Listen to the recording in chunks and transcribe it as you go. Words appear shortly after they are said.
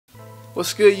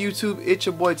What's good, YouTube? It's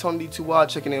your boy Tony D2Y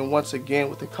checking in once again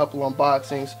with a couple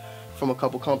unboxings from a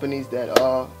couple companies that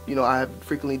I have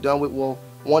frequently done with. Well,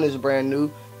 one is brand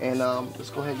new, and let's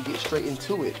go ahead and get straight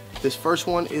into it. This first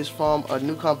one is from a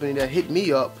new company that hit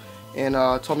me up and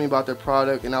told me about their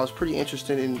product, and I was pretty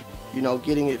interested in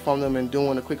getting it from them and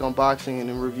doing a quick unboxing and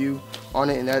a review on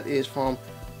it. And that is from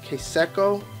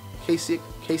Casico.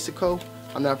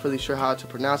 I'm not really sure how to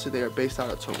pronounce it. They are based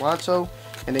out of Toronto,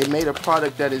 and they made a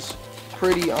product that is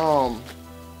pretty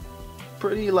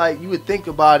like you would think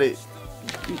about it.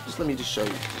 Let me just show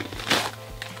you.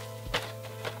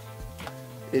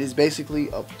 It is basically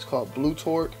it's called Blue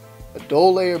Torque, a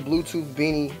dual layer Bluetooth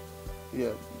beanie,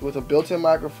 with a built-in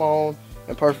microphone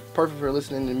and perfect for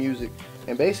listening to music.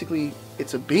 And basically,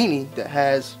 it's a beanie that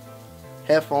has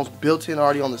headphones built in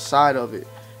already on the side of it,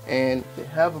 and they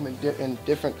have them in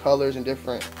different colors and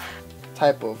different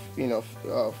type of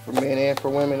for men and for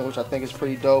women, which I think is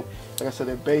pretty dope. Like I said,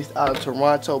 they're based out of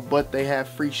Toronto, but they have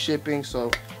free shipping,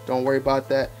 so don't worry about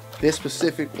that. This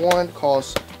specific one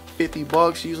costs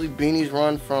 $50. Usually beanies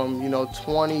run from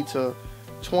 20 to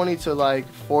like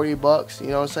 $40, you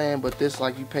know what I'm saying? But this,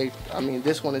 like, you pay, I mean,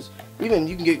 this one is, even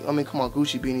you can get, I mean, come on,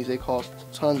 Gucci beanies, they cost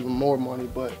tons more money,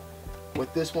 but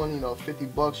with this one,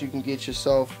 $50, you can get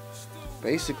yourself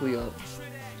basically a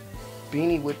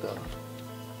beanie with a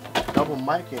double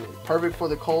mic in it. Perfect for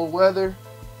the cold weather.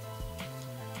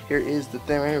 Here is the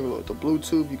thing right here with the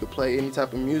Bluetooth. You can play any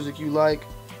type of music you like.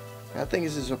 And I think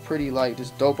this is a pretty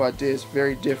this dope idea. It's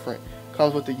very different.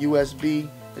 Comes with the USB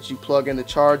that you plug in to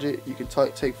charge it. You can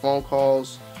take phone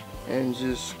calls and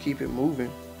just keep it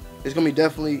moving. It's gonna be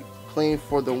definitely clean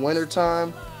for the winter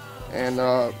time. And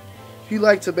if you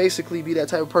like to basically be that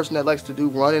type of person that likes to do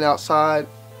running outside,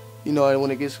 and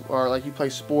when it gets, or like you play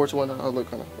sports, I look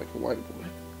kind of like a white boy.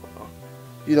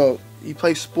 You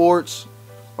play sports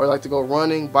or like to go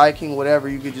running, biking, whatever,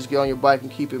 you could just get on your bike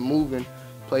and keep it moving,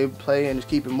 play and just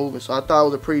keep it moving. So I thought it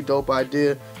was a pretty dope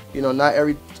idea. Not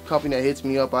every company that hits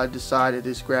me up I decided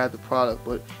to just grab the product,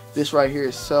 but this right here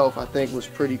itself I think was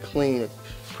pretty clean,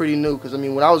 pretty new. Because I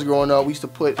mean, when I was growing up, we used to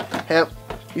put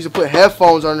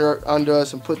headphones under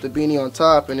us and put the beanie on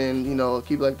top, and then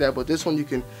keep it like that. But this one,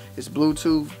 it's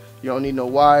Bluetooth. You don't need no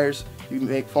wires. You can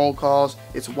make phone calls.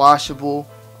 It's washable.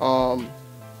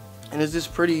 And it's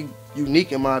just pretty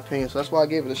unique in my opinion, so that's why I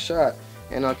gave it a shot.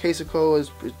 And Casico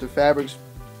the fabrics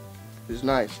is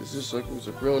nice. It's just like, it was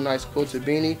a real nice quilted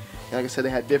beanie. And like I said, they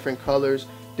had different colors,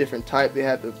 different type. They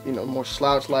had the more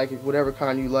slouch like, whatever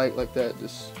kind you like that.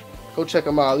 Just go check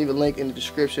them out. I'll leave a link in the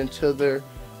description to their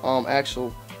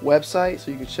actual website so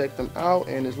you can check them out,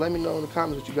 and just let me know in the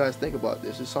comments what you guys think about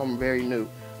this. It's something very new.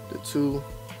 The two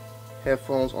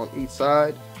headphones on each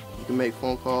side. You can make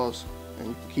phone calls and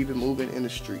you can keep it moving in the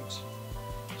streets.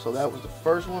 So that was the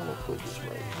first one. We'll put this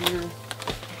right here.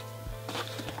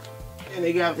 And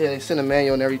they sent a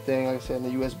manual and everything, like I said, and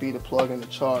the USB to plug in the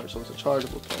charge, so it's a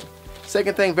chargeable thing.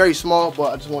 Second thing, very small,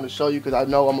 but I just wanted to show you because I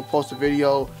know I'm gonna post a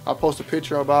video. I'll post a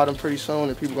picture about them pretty soon,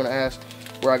 and people are gonna ask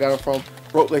where I got them from.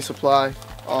 Rope Lay Supply.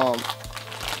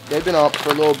 They've been up for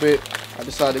a little bit. I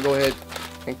decided to go ahead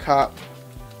and cop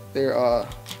their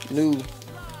new,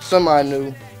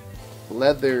 semi-new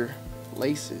leather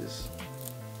laces,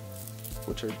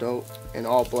 which are dope, in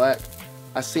all black.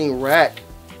 I seen Rack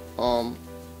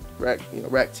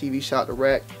TV, shout out to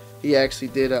Rack. He actually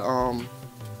did a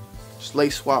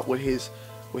lace swap with his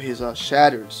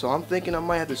shattered. So I'm thinking I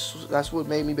might have to. That's what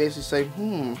made me basically say,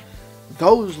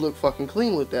 those look fucking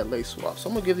clean with that lace swap. So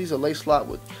I'm gonna give these a lace swap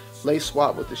with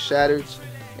the shattereds,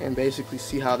 and basically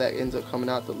see how that ends up coming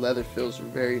out. The leather feels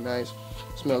very nice.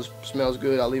 Smells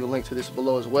good. I'll leave a link to this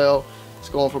below as well. It's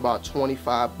going for about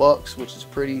 $25, which is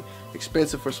pretty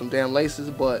expensive for some damn laces,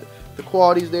 but the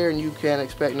quality's there, and you can't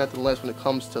expect nothing less when it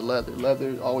comes to leather.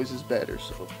 Leather always is better,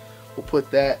 so we'll put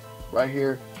that right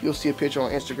here. You'll see a picture on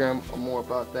Instagram or more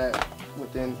about that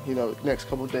within the next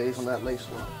couple of days on that lace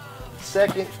one.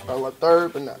 Second, or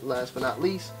third, but not last but not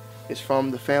least, is from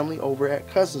the family over at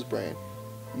Cousins Brand.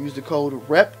 Use the code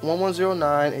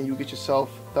REP1109 and you get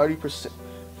yourself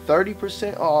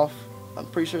 30% off. I'm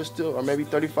pretty sure it's still, or maybe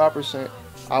 35%.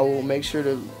 I will make sure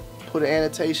to put an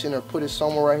annotation or put it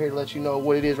somewhere right here to let you know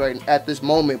what it is right at this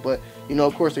moment. But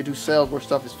of course they do sales where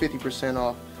stuff is 50%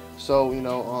 off. So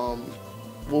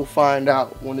we'll find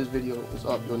out when this video is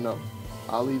up. You'll know.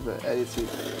 I'll leave an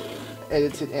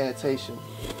edited annotation.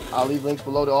 I'll leave links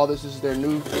below to all this. This is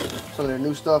some of their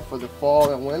new stuff for the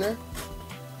fall and winter.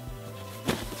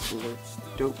 Some of their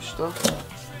dope stuff.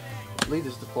 I believe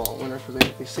this is the fall and winter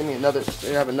because they sent me another.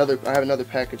 I have another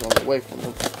package on the way from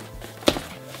them.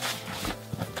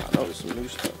 I know there's some new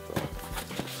stuff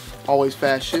though. Always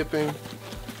fast shipping.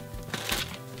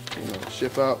 you know,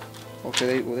 ship out.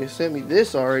 Okay, they sent me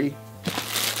this already.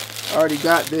 I already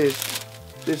got this.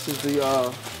 This is the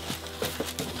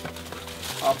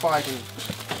I'll probably can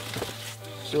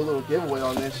do a little giveaway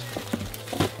on this.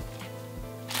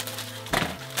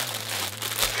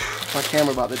 My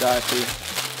camera about to die too.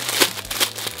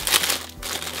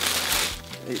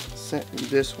 They sent me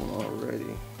this one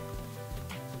already.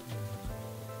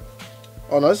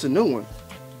 Oh no, this is a new one.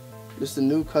 This is the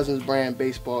new Cousins brand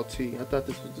baseball tee. I thought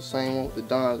this was the same one with the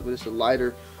Dons, but it's a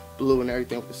lighter blue and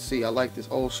everything with the C. I like this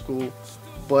old school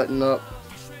button up.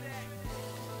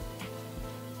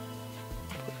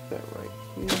 Put that right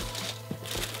here.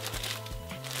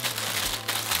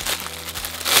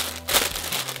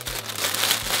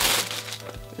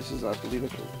 This is, I believe,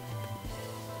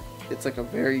 it's like a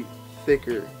very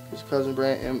thicker. This Cousin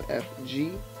brand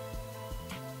MFG.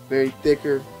 Very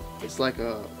thicker. It's like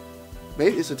a,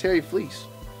 it's a terry fleece.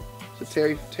 It's a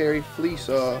terry fleece.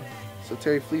 It's a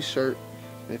terry fleece shirt.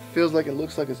 And it feels like, it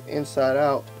looks like it's inside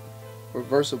out,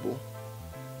 reversible,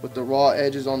 with the raw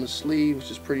edges on the sleeve,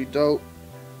 which is pretty dope,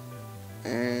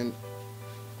 and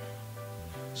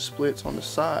splits on the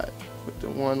side with the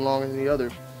one longer than the other.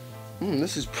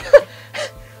 This is.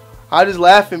 I just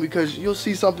laughing because you'll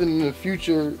see something in the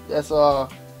future that's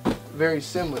very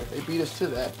similar. They beat us to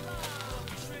that.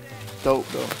 Dope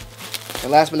though.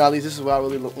 And last but not least, this is what I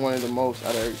really wanted the most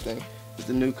out of everything. Is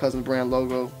the new Cousin brand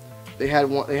logo. They had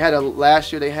one. They had a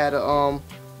last year. They had a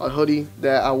hoodie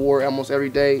that I wore almost every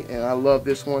day, and I love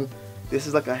this one. This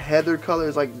is like a heather color.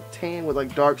 It's like tan with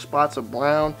like dark spots of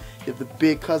brown. You have the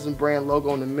big Cousin brand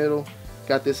logo in the middle.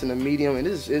 Got this in the medium, and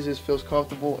it just feels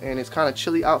comfortable, and it's kind of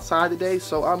chilly outside today,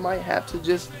 so I might have to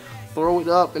just throw it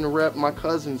up and rep my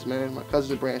Cousins, man. My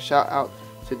Cousins brand. Shout out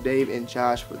to Dave and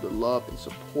Josh for the love and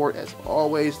support as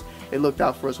always. They looked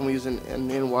out for us when we was in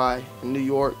NY, in New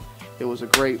York. It was a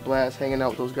great blast hanging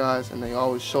out with those guys, and they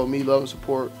always show me love and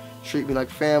support, treat me like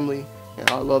family, and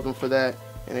I love them for that.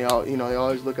 And they all, you know, they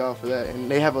always look out for that, and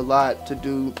they have a lot to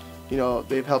do. You know,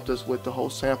 they've helped us with the whole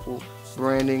sample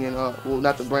branding and well,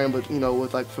 not the brand, but you know,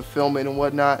 with like fulfillment and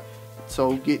whatnot.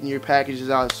 So getting your packages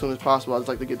out as soon as possible, I'd just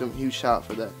like to give them a huge shout out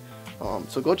for that.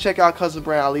 So go check out Cousin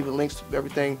brand. I'll leave the links to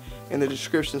everything in the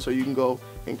description, so you can go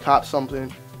and cop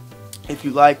something if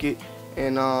you like it,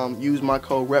 and use my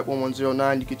code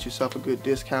REP1109. You get yourself a good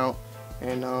discount,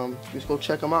 and just go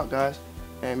check them out, guys.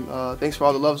 And thanks for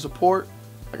all the love and support.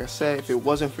 Like I said, if it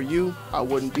wasn't for you, I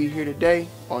wouldn't be here today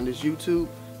on this YouTube.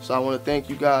 So I want to thank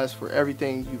you guys for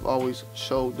everything. You've always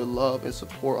showed the love and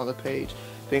support on the page.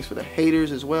 Thanks for the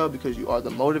haters as well, because you are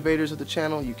the motivators of the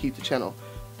channel. You keep the channel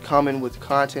coming with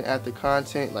content after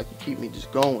content. Like, you keep me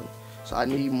just going. So I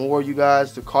need more of you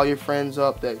guys to call your friends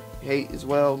up that hate as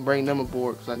well, and bring them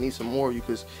aboard, because I need some more of you,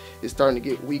 because it's starting to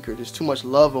get weaker. There's too much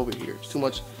love over here. There's too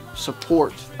much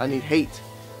support. I need hate.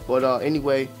 But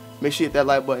anyway, make sure you hit that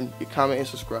like button, you comment, and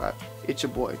subscribe. It's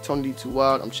your boy, Tony D2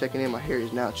 Wild. I'm checking in. My hair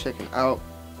is now checking out.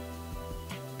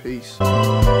 Peace.